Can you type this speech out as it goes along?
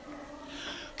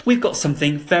we've got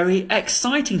something very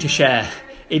exciting to share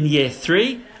in Year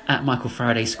 3 at Michael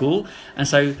Faraday School. And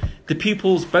so the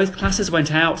pupils, both classes,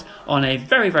 went out on a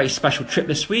very, very special trip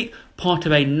this week, part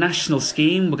of a national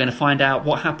scheme. We're going to find out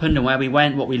what happened and where we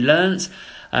went, what we learnt.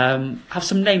 Have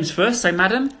some names first. So,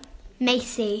 Madam?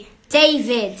 Macy.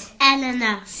 David.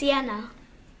 Eleanor. Sienna.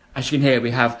 As you can hear,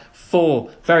 we have 4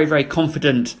 very, very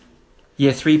confident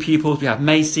Year 3 pupils. We have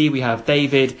Macy, we have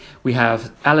David, we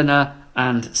have Eleanor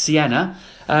and Sienna.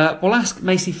 We'll ask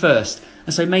Macy first.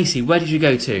 And so, Macy, where did you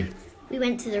go to? We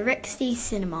went to the Rixty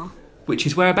Cinema. Which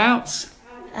is whereabouts?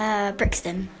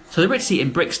 Brixton. So the Rixty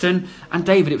in Brixton. And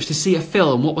David, it was to see a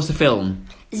film. What was the film?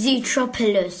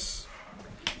 Zootropolis.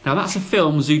 Now, that's a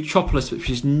film, Zootropolis, which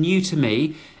is new to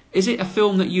me. Is it a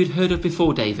film that you'd heard of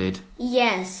before, David?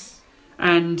 Yes.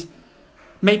 And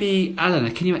maybe, Eleanor,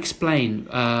 can you explain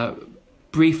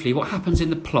briefly what happens in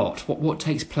the plot? What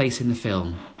takes place in the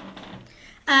film?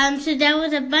 So there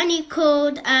was a bunny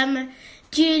called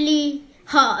Julie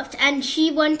Hopped, and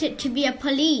she wanted to be a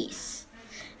police.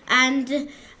 And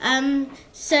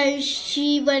so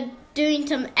she was doing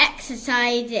some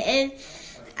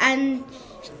exercises, and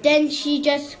then she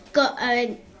just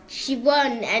she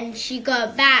won, and she got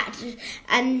a bat,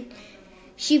 and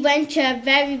she went to a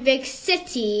very big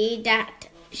city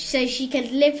so she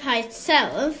could live by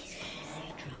herself.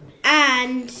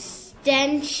 And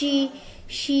then she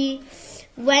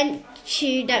went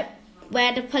to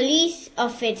where the police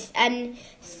office, and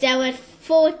there were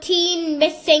 14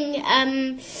 missing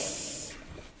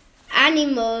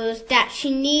animals that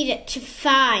she needed to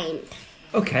find.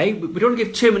 Okay, we don't want to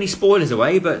give too many spoilers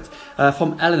away, but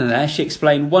from Eleanor there, she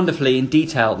explained wonderfully in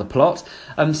detail the plot.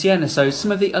 Sienna, so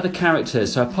some of the other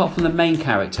characters, so apart from the main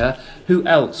character, who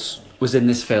else was in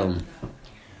this film?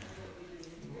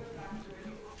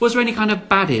 Was there any kind of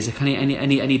baddies,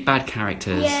 any bad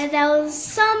characters? Yeah, there was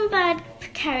some bad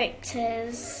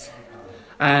characters.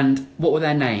 And what were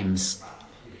their names?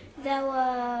 There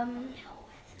were...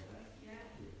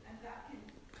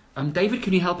 David,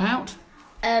 can you help out?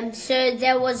 So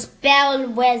there was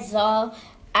Bellwether,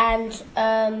 and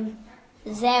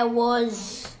there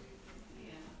was...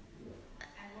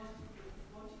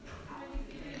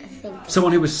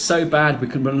 Someone who was so bad we're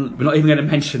not even going to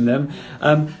mention them.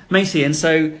 Macy, and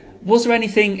so was there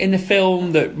anything in the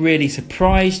film that really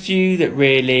surprised you, that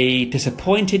really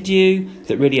disappointed you,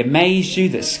 that really amazed you,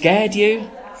 that scared you?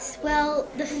 Well,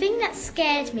 the thing that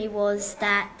scared me was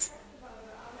that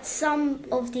some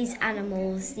of these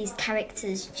animals, these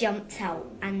characters, jumped out,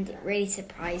 and it really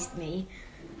surprised me.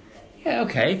 Yeah,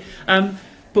 okay.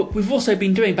 But we've also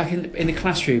been doing back in the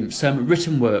classroom some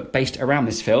written work based around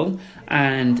this film,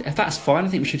 and if that's fine, I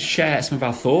think we should share some of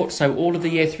our thoughts. So all of the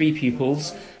Year 3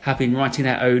 pupils have been writing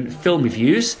their own film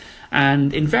reviews,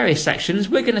 and in various sections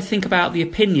we're going to think about the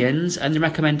opinions and the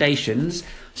recommendations.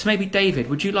 So maybe, David,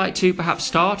 would you like to perhaps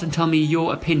start and tell me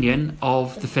your opinion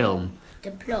of the film?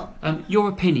 The plot. Your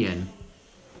opinion.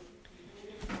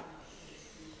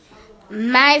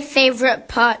 My favourite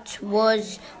part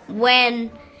was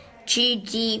when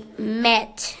Judy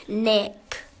met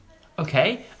Nick.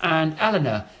 Okay, and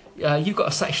Eleanor, you've got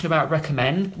a section about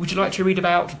recommend. Would you like to read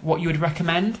about what you would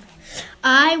recommend?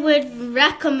 I would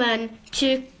recommend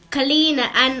to Kalina,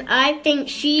 and I think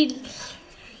she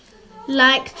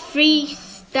liked 3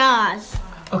 stars.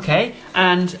 Okay,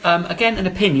 and again, an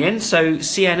opinion. So,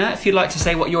 Sienna, if you'd like to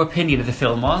say what your opinion of the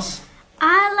film was.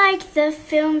 I liked the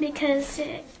film because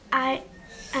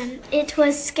it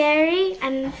was scary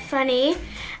and funny.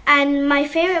 And my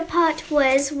favourite part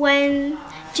was when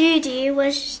Judy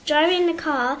was driving the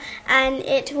car and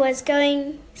it was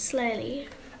going slowly.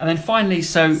 And then finally,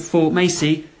 so for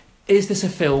Macy, is this a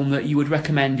film that you would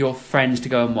recommend your friends to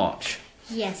go and watch?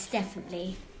 Yes,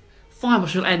 definitely. Fine, we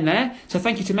shall end there. So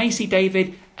thank you to Macy,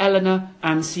 David, Eleanor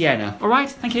and Sienna. All right,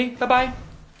 thank you. Bye-bye.